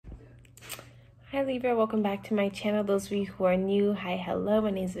Hi Libra, welcome back to my channel. Those of you who are new, hi, hello, my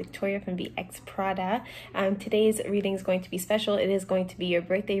name is Victoria from VXPRADA. Today's reading is going to be special. It is going to be your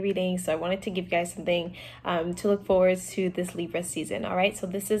birthday reading, so I wanted to give you guys something to look forward to this Libra season. All right, so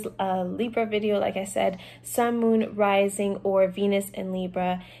this is a Libra video. Like I said, Sun, Moon, Rising, or Venus in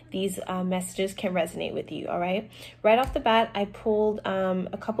Libra. These messages can resonate with you. All right, right off the bat, I pulled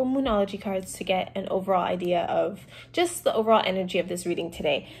a couple Moonology cards to get an overall idea of just the overall energy of this reading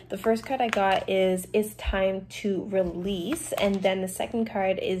today. The first card I got is it's time to release, and then the second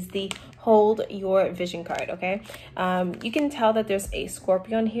card is the hold your vision card. Okay, you can tell that there's a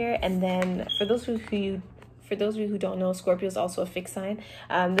Scorpio in here, and then for those of you who don't know, Scorpio is also a fixed sign.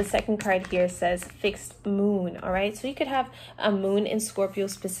 The second card here says fixed moon. All right, so you could have a moon in Scorpio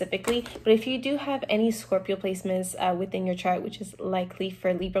specifically, but if you do have any Scorpio placements within your chart, which is likely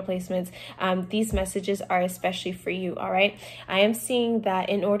for Libra placements, these messages are especially for you. All right, I am seeing that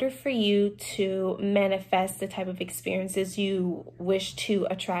in order for you to manifest the type of experiences you wish to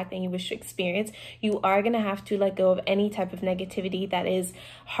attract and you wish to experience, you are going to have to let go of any type of negativity that is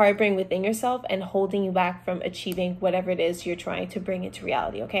harboring within yourself and holding you back from achieving whatever it is you're trying to bring into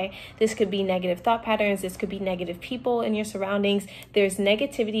reality. Okay, this could be negative thought patterns, this could be negative people in your surroundings. There's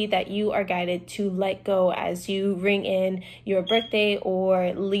negativity that you are guided to let go as you ring in your birthday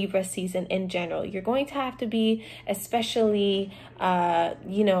or Libra season in general. You're going to have to be especially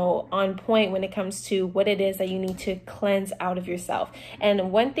on point when it comes to what it is that you need to cleanse out of yourself.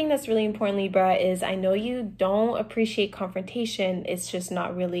 And one thing that's really important, Libra, is I know you don't appreciate confrontation. It's just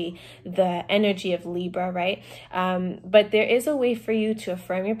not really the energy of Libra, right? But there is a way for you to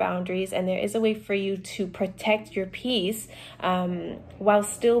affirm your boundaries, and there is a way for you to protect your peace while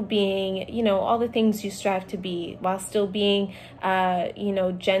still being, all the things you strive to be, while still being,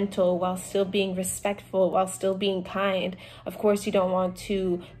 gentle, while still being respectful, while still being kind. Of course, you don't want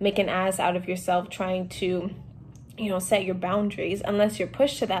to make an ass out of yourself trying to set your boundaries unless you're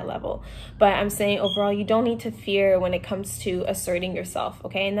pushed to that level. But I'm saying overall, you don't need to fear when it comes to asserting yourself.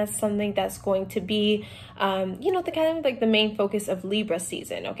 Okay, and that's something that's going to be the kind of like the main focus of Libra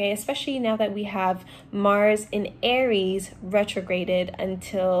season. Okay, especially now that we have Mars in Aries retrograded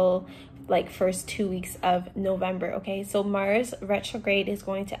until like first 2 weeks of November. Okay, so Mars retrograde is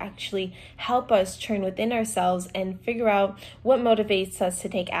going to actually help us turn within ourselves and figure out what motivates us to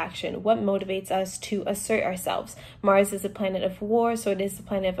take action, what motivates us to assert ourselves. Mars is a planet of war, so it is a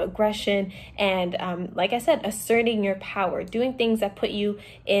planet of aggression, and like I said, asserting your power, doing things that put you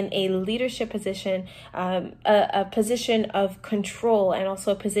in a leadership position, a position of control, and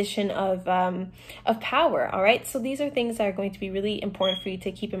also a position of power. All right, so these are things that are going to be really important for you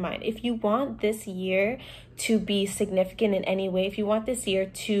to keep in mind. If you want this year to be significant in any way, if you want this year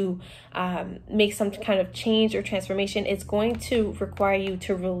to make some kind of change or transformation, it's going to require you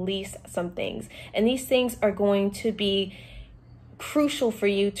to release some things. And these things are going to be crucial for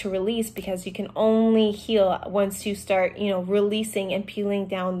you to release, because you can only heal once you start, releasing and peeling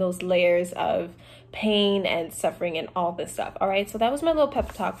down those layers of pain and suffering and all this stuff. All right, so that was my little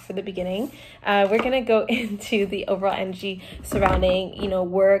pep talk for the beginning. We're gonna go into the overall energy surrounding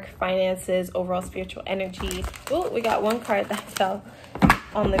work, finances, overall spiritual energy. Oh, we got one card that fell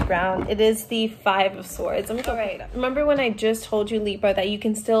on the ground. It is the Five of Swords. All right, remember when I just told you, Libra, that you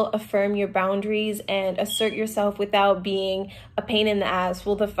can still affirm your boundaries and assert yourself without being a pain in the ass?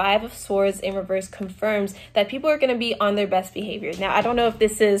 Well, the Five of Swords in reverse confirms that people are going to be on their best behavior. Now, I don't know if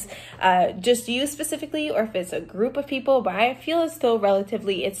this is just you specifically or if it's a group of people, but I feel as though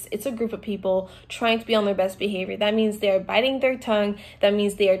relatively it's a group of people trying to be on their best behavior. That means they're biting their tongue. That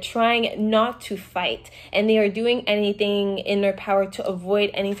means they are trying not to fight, and they are doing anything in their power to avoid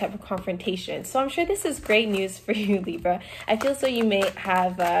any type of confrontation. So I'm sure this is great news for you, Libra. I feel so you may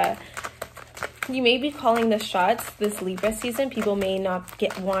have you may be calling the shots this Libra season. People may not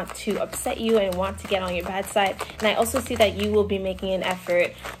want to upset you and want to get on your bad side, and I also see that you will be making an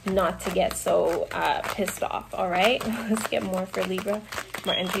effort not to get so pissed off. All right, let's get more for Libra,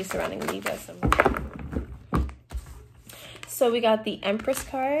 more energy surrounding Libra. So we got the Empress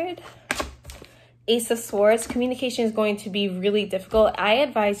card, Ace of Swords. Communication is going to be really difficult. I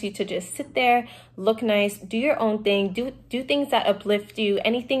advise you to just sit there, look nice, do your own thing, do things that uplift you,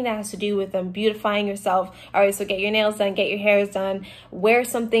 anything that has to do with beautifying yourself. All right, so get your nails done, get your hair done, wear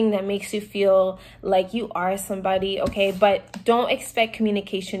something that makes you feel like you are somebody, okay? But don't expect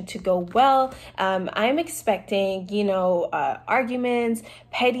communication to go well. I'm expecting, arguments,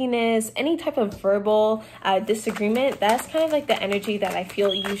 pettiness, any type of verbal disagreement. That's kind of like the energy that I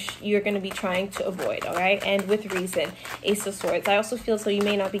feel you're going to be trying to avoid, all right? And with reason. Ace of Swords. I also feel so you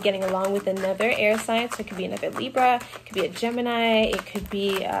may not be getting along with another air sign, so it could be another Libra, it could be a Gemini, it could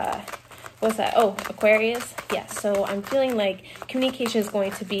be what's that? Oh, Aquarius. Yeah, so I'm feeling like communication is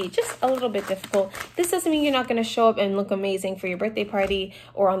going to be just a little bit difficult. This doesn't mean you're not going to show up and look amazing for your birthday party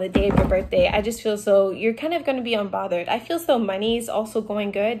or on the day of your birthday. I just feel so you're kind of going to be unbothered. I feel so money is also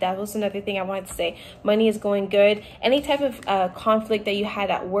going good. That was another thing I wanted to say. Money is going good. Any type of conflict that you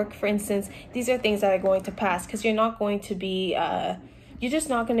had at work, for instance, these are things that are going to pass because you're not going to be, you're just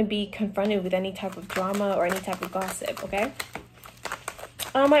not going to be confronted with any type of drama or any type of gossip, okay?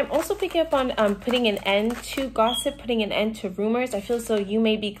 I'm also picking up on putting an end to gossip, putting an end to rumors. I feel as though you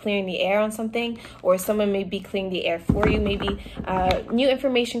may be clearing the air on something, or someone may be clearing the air for you. Maybe new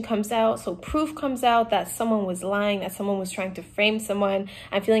information comes out, so proof comes out that someone was lying, that someone was trying to frame someone.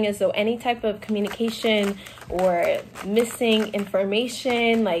 I'm feeling as though any type of communication or missing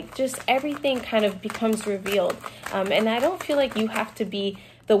information, like just everything kind of becomes revealed. And I don't feel like you have to be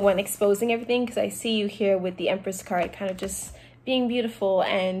the one exposing everything, because I see you here with the Empress card kind of just being beautiful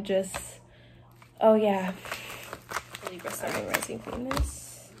and just, oh yeah, Libra, Sun, Rising,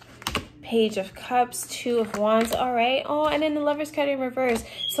 Venus. Page of Cups, Two of Wands. All right. Oh, and then the Lover's card in reverse.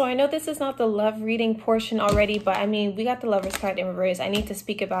 So I know this is not the love reading portion already, but I mean, we got the Lover's card in reverse. I need to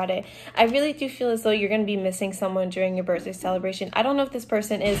speak about it. I really do feel as though you're going to be missing someone during your birthday celebration. I don't know if this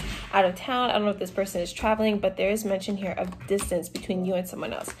person is out of town. I don't know if this person is traveling, but there is mention here of distance between you and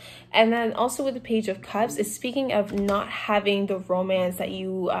someone else. And then also with the Page of Cups, is speaking of not having the romance that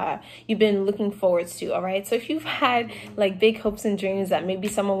you've been looking forward to. All right. So if you've had like big hopes and dreams that maybe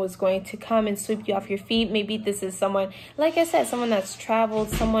someone was going to come and sweep you off your feet, maybe this is someone, like I said, someone that's traveled,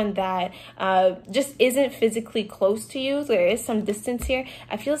 someone that just isn't physically close to you. So there is some distance here.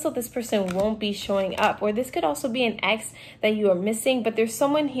 I feel as though this person won't be showing up, or this could also be an ex that you are missing, but there's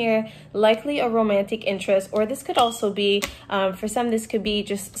someone here, likely a romantic interest, or this could also be, for some, this could be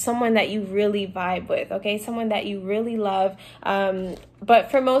just someone that you really vibe with, okay? Someone that you really love.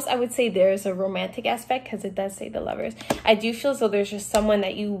 But for most, I would say there's a romantic aspect, because it does say the Lovers. I do feel as though there's just someone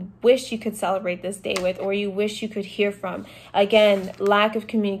that you wish you could celebrate this day with, or you wish you could hear from. Again, lack of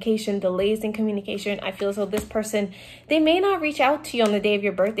communication, delays in communication. I feel as though this person, they may not reach out to you on the day of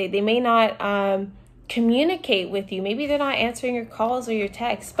your birthday. They may not communicate with you. Maybe they're not answering your calls or your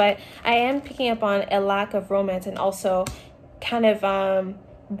texts, but I am picking up on a lack of romance, and also kind of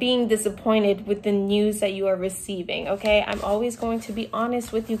being disappointed with the news that you are receiving, okay? I'm always going to be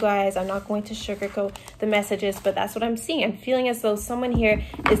honest with you guys. I'm not going to sugarcoat the messages, but that's what I'm seeing. I'm feeling as though someone here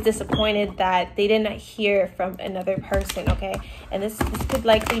is disappointed that they did not hear from another person, okay? And this could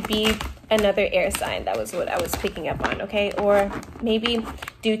likely be another air sign. That was what I was picking up on, okay? Or maybe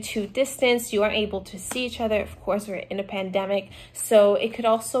due to distance, you aren't able to see each other. Of course, we're in a pandemic, so it could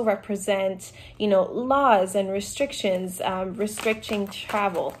also represent, you know, laws and restrictions, restricting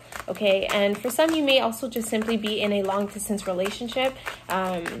travel, okay? And for some, you may also just simply be in a long distance relationship,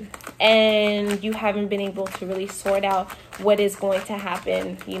 and you haven't been able to really sort out what is going to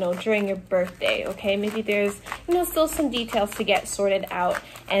happen, you know, during your birthday, okay? Maybe there's, you know, still some details to get sorted out,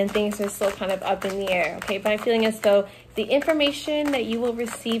 and things are still kind of up in the air, okay? But I'm feeling as though the information that you will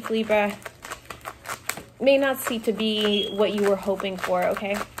receive, Libra, may not seem to be what you were hoping for,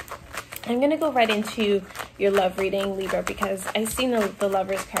 okay? I'm going to go right into your love reading, Libra, because I've seen the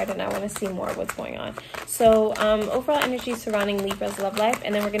Lover's card and I want to see more of what's going on. So overall energy surrounding Libra's love life,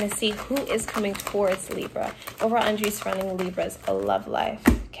 and then we're going to see who is coming towards Libra. Overall energy surrounding Libra's love life.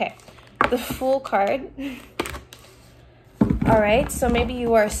 Okay, the Fool card. All right, so maybe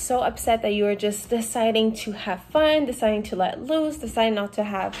you are so upset that you are just deciding to have fun, deciding to let loose, deciding not to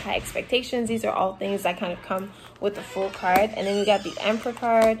have high expectations. These are all things that kind of come with the Fool card. And then we got the Emperor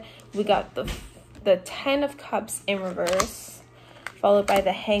card. We got the 10 of Cups in reverse, followed by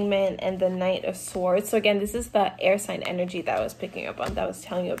the Hangman and the Knight of Swords. So again, this is the air sign energy that I was picking up on, that I was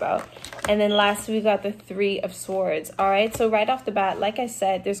telling you about. And then lastly, we got the 3 of Swords. All right, so right off the bat, like I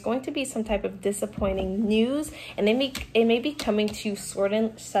said, there's going to be some type of disappointing news, and it may be coming to you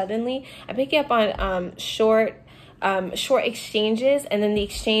suddenly. I'm picking up on short exchanges, and then the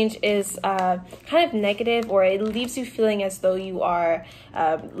exchange is kind of negative, or it leaves you feeling as though you are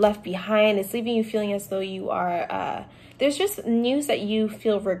left behind. It's leaving you feeling as though you are there's just news that you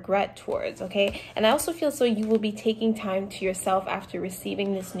feel regret towards, okay? And I also feel so you will be taking time to yourself after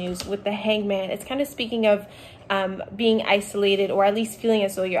receiving this news. With the Hangman, it's kind of speaking of being isolated, or at least feeling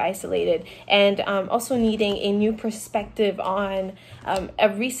as though you're isolated, and also needing a new perspective on a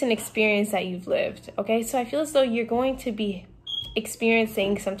recent experience that you've lived, okay? So I feel as though you're going to be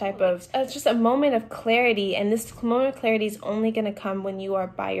experiencing some type of just a moment of clarity, and this moment of clarity is only going to come when you are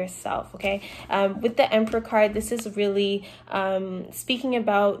by yourself. Okay, with the Emperor card, this is really speaking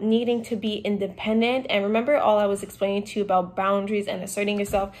about needing to be independent. And remember all I was explaining to you about boundaries and asserting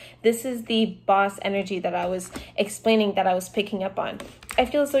yourself. This is the boss energy that I was explaining, that I was picking up on. I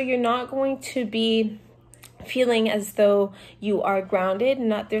feel as though you're not going to be feeling as though you are grounded.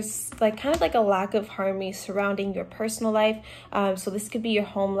 There's like kind of like a lack of harmony surrounding your personal life. So this could be your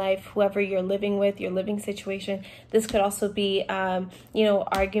home life, whoever you're living with, your living situation. This could also be you know,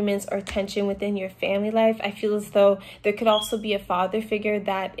 arguments or tension within your family life. I feel as though there could also be a father figure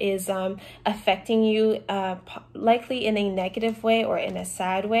that is affecting you, likely in a negative way or in a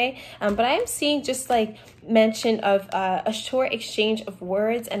sad way. But I am seeing just like mention of a short exchange of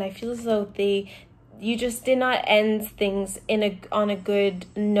words, and I feel as though you just did not end things on a good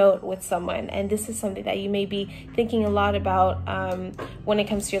note with someone. And this is something that you may be thinking a lot about when it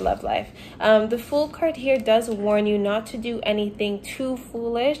comes to your love life. The Fool card here does warn you not to do anything too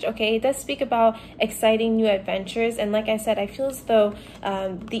foolish. Okay, it does speak about exciting new adventures. And like I said, I feel as though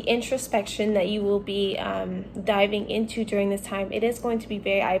the introspection that you will be diving into during this time, it is going to be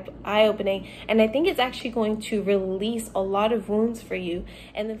very eye-opening. And I think it's actually going to release a lot of wounds for you.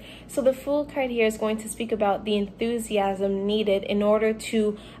 And so the Fool card here is going to speak about the enthusiasm needed in order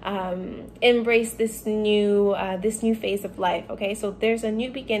to embrace this new phase of life. Okay, so there's a new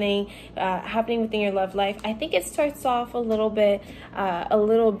beginning happening within your love life. I think it starts off a little bit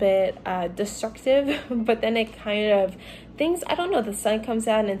destructive, but then it kind of I don't know, the sun comes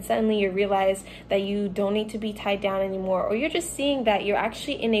out and suddenly you realize that you don't need to be tied down anymore, or you're just seeing that you're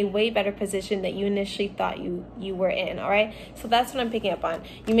actually in a way better position that you initially thought you were in. All right, so that's what I'm picking up on.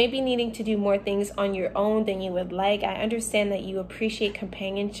 You may be needing to do more things on your own than you would like. I understand that you appreciate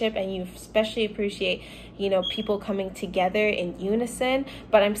companionship, and you especially appreciate, you know, people coming together in unison,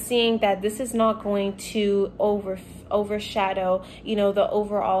 but I'm seeing that this is not going to overshadow, you know, the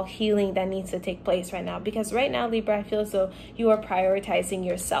overall healing that needs to take place right now. Because right now, Libra, I feel as though you are prioritizing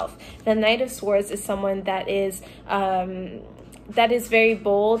yourself. The Knight of Swords is someone that is very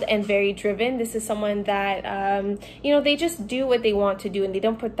bold and very driven. This is someone that, you know, they just do what they want to do and they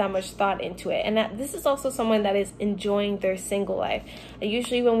don't put that much thought into it. And this is also someone that is enjoying their single life.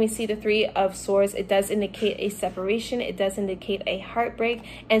 Usually when we see the Three of Swords, it does indicate a separation. It does indicate a heartbreak.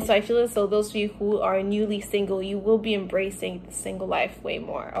 And so I feel as though those of you who are newly single, you will be embracing the single life way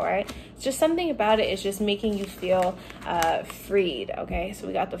more. All right. It's just something about it is just making you feel freed. Okay. So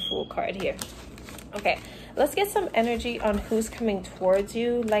we got the Fool card here. Okay, let's get some energy on who's coming towards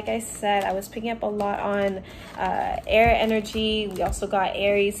you. Like I said, I was picking up a lot on air energy. We also got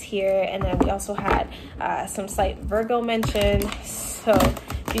Aries here, and then we also had some slight Virgo mention. So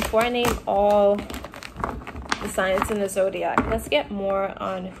before I name all the signs in the zodiac, let's get more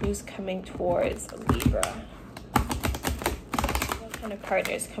on who's coming towards Libra. What kind of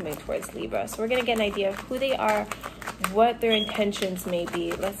partners coming towards Libra? So we're going to get an idea of who they are, what their intentions may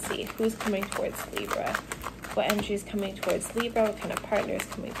be. Let's see who's coming towards Libra. What energy is coming towards Libra? What kind of partner is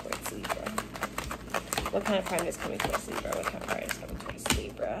coming towards Libra? What kind of partner is coming towards Libra? What kind of partner is coming towards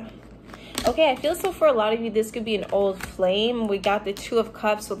Libra? Okay, I feel so for a lot of you, this could be an old flame. We got the Two of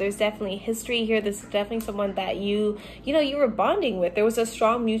Cups, so there's definitely history here. This is definitely someone that you were bonding with. There was a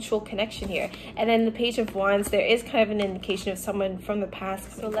strong mutual connection here. And then the Page of Wands, there is kind of an indication of someone from the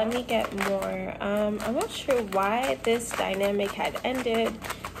past. So let me get more. I'm not sure why this dynamic had ended,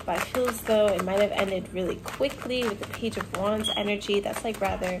 but I feel as though it might have ended really quickly with the Page of Wands energy. That's like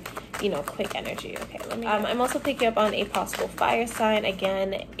rather, you know, quick energy. Okay, let me I'm also picking up on a possible fire sign.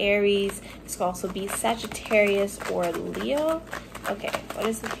 Again, Aries. This could also be Sagittarius or Leo. Okay, what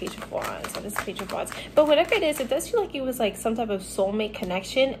is the Page of Wands? What is the Page of Wands? But whatever it is, it does feel like it was like some type of soulmate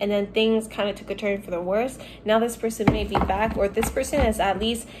connection, and then things kind of took a turn for the worse. Now this person may be back, or this person is at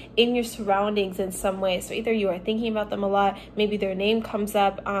least in your surroundings in some way. So either you are thinking about them a lot, maybe their name comes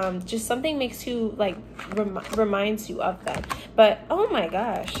up, just something makes you like reminds you of them. But oh my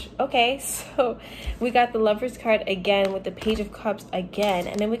gosh, okay, so we got the Lovers card again with the Page of Cups again,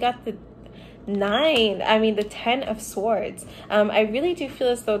 and then we got the the 10 of Swords. I really do feel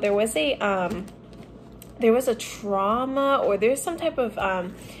as though there was a trauma, or there's some type of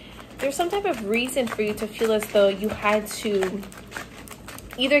reason for you to feel as though you had to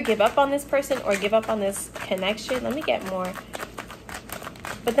either give up on this person or give up on this connection. Let me get more.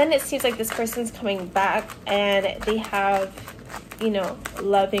 But then it seems like this person's coming back and they have, you know,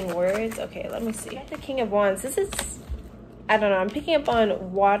 loving words. Okay, let me see. The King of Wands. This is, I don't know, I'm picking up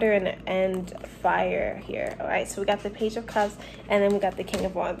on water and fire here. All right, so we got the Page of Cups, and then we got the King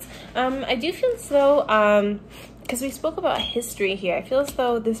of Wands. I do feel as though because we spoke about history here, I feel as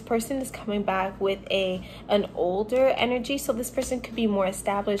though this person is coming back with an older energy. So this person could be more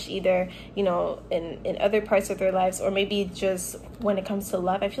established, either, you know, in other parts of their lives, or maybe just when it comes to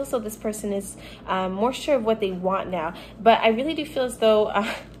love. I feel as though this person is more sure of what they want now. But I really do feel as though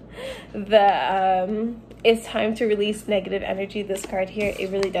it's time to release negative energy. This card here,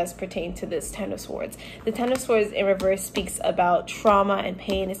 it really does pertain to this Ten of Swords. The Ten of Swords in reverse speaks about trauma and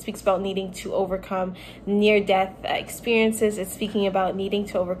pain. It speaks about needing to overcome near-death experiences. It's speaking about needing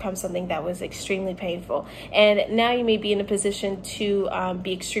to overcome something that was extremely painful. And now you may be in a position to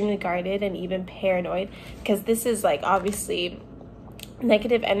be extremely guarded and even paranoid, because this is like obviously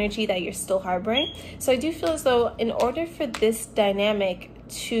negative energy that you're still harboring. So I do feel as though in order for this dynamic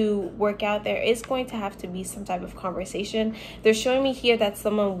to work out, there is going to have to be some type of conversation. They're showing me here that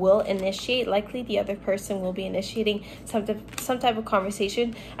someone will initiate. Likely the other person will be initiating some type of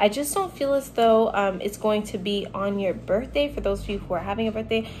conversation. I just don't feel as though it's going to be on your birthday. For those of you who are having a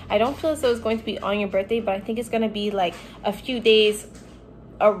birthday, I don't feel as though it's going to be on your birthday, but I think it's going to be like a few days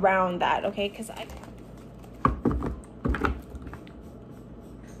around that, okay? Because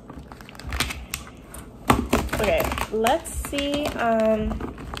okay, let's see,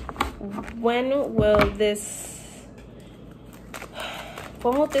 when will this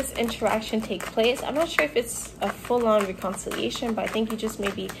interaction take place? I'm not sure if it's a full-on reconciliation, but I think you just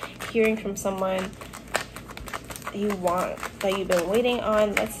may be hearing from someone that you've been waiting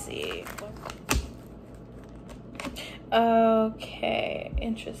on. Let's see. Okay,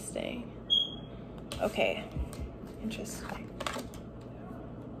 interesting. Okay, interesting.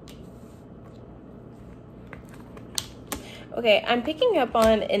 Okay, I'm picking up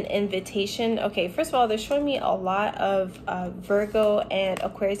on an invitation. Okay, first of all, they're showing me a lot of Virgo and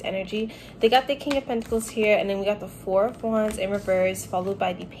Aquarius energy. They got the King of Pentacles here, and then we got the Four of Wands in reverse, followed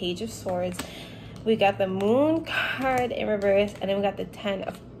by the Page of Swords. We got the Moon card in reverse, and then we got the Ten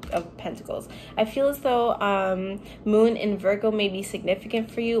of Pentacles. I feel as though Moon in Virgo may be significant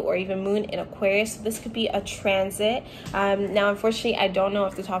for you, or even Moon in Aquarius. So this could be a transit. Now, unfortunately, I don't know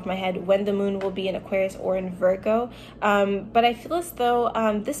off the top of my head when the Moon will be in Aquarius or in Virgo. But I feel as though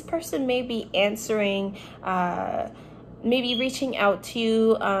this person may be answering, maybe reaching out to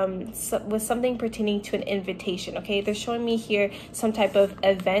you with something pertaining to an invitation. Okay, they're showing me here some type of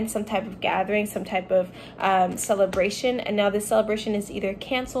event, some type of gathering, some type of celebration, and now this celebration is either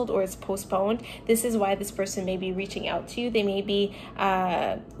canceled or it's postponed. This is why this person may be reaching out to you. They may be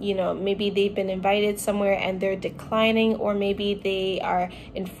you know, maybe they've been invited somewhere and they're declining, or maybe they are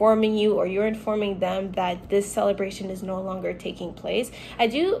informing you, or you're informing them that this celebration is no longer taking place. I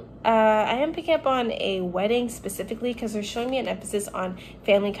am picking up on a wedding specifically, because they're showing me an emphasis on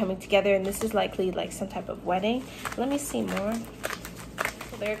family coming together, and this is likely like some type of wedding. Let me see more.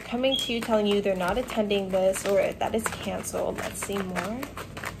 So they're coming to you, telling you they're not attending this, or that is canceled. Let's see more.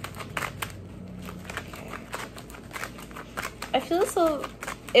 Okay. I feel as though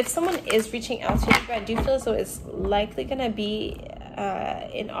if someone is reaching out to you, I do feel as though it's likely gonna be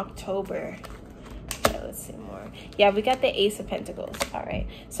in October. Okay, let's see more. Yeah, we got the Ace of Pentacles. All right,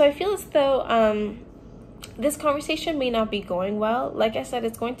 so I feel as though this conversation may not be going well. Like I said,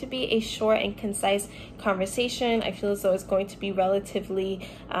 it's going to be a short and concise conversation. I feel as though it's going to be relatively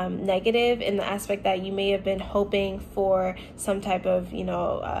negative, in the aspect that you may have been hoping for some type of, you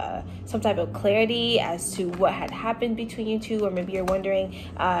know, some type of clarity as to what had happened between you two, or maybe you're wondering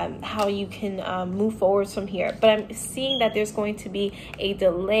how you can move forward from here. But I'm seeing that there's going to be a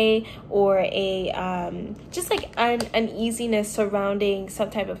delay, or a just like an uneasiness surrounding some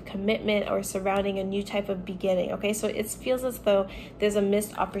type of commitment, or surrounding a new type of beginning. Okay, so it feels as though there's a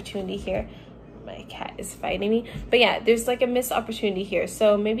missed opportunity here. My cat is fighting me, but yeah, there's like a missed opportunity here.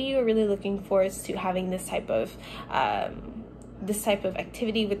 So maybe you're really looking forward to having this type of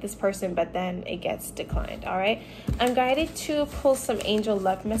activity with this person, but then it gets declined. All right, I'm guided to pull some angel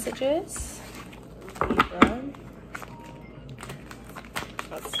love messages. Libra.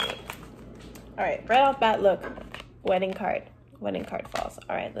 Let's see. All right, right off bat, look, wedding card falls.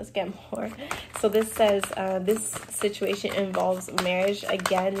 All right, let's get more. So this says this situation involves marriage.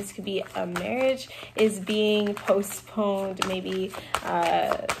 Again, this could be a marriage is being postponed. Maybe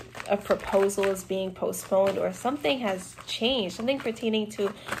a proposal is being postponed, or something has changed. Something pertaining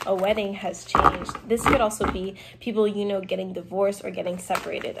to a wedding has changed. This could also be people, you know, getting divorced or getting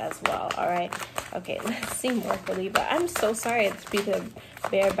separated as well. All right, okay, let's see more for Libra. I'm so sorry to be the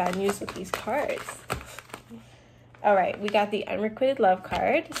bear bad news with these cards. All right, we got the unrequited love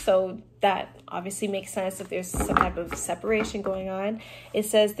card. So that obviously makes sense if there's some type of separation going on. It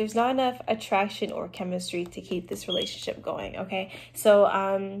says there's not enough attraction or chemistry to keep this relationship going, okay?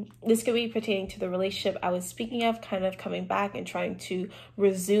 So this could be pertaining to the relationship I was speaking of, kind of coming back and trying to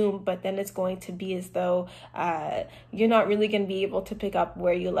resume, but then it's going to be as though you're not really going to be able to pick up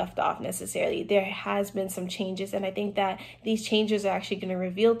where you left off necessarily. There has been some changes, and I think that these changes are actually going to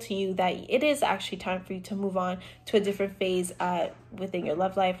reveal to you that it is actually time for you to move on to a different phase within your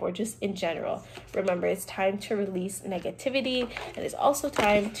love life, or just in general. Remember, it's time to release negativity, and it's also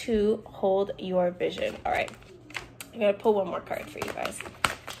time to hold your vision. All right, I'm gonna pull one more card for you guys.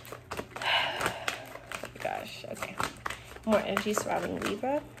 Oh my gosh. Okay, more energy surrounding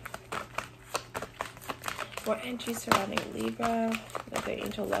Libra. More energy surrounding Libra. Another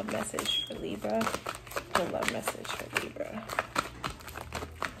angel love message for Libra. Angel love message for Libra.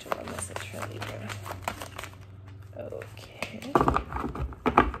 Angel love message for Libra. Okay.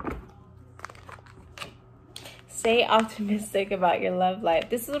 Stay optimistic about your love life.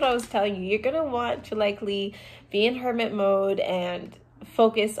 This is what I was telling you. You're going to want to likely be in hermit mode and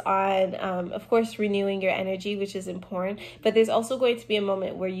focus on, of course, renewing your energy, which is important. But there's also going to be a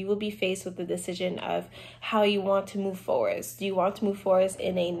moment where you will be faced with the decision of how you want to move forwards. Do you want to move forwards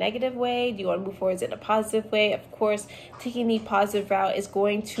in a negative way? Do you want to move forwards in a positive way? Of course, taking the positive route is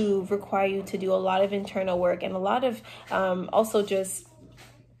going to require you to do a lot of internal work and a lot of also just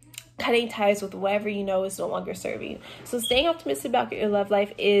cutting ties with whatever you know is no longer serving you. So staying optimistic about your love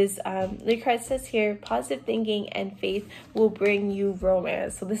life is, the card says here, positive thinking and faith will bring you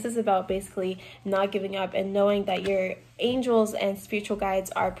romance. So this is about basically not giving up and knowing that your angels and spiritual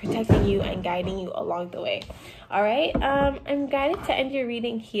guides are protecting you and guiding you along the way. All right, I'm guided to end your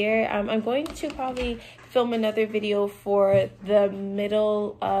reading here. I'm going to probably film another video for the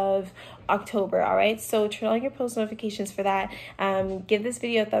middle of October. All right, so turn on your post notifications for that. Give this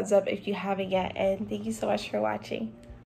video a thumbs up if you haven't yet, and thank you so much for watching.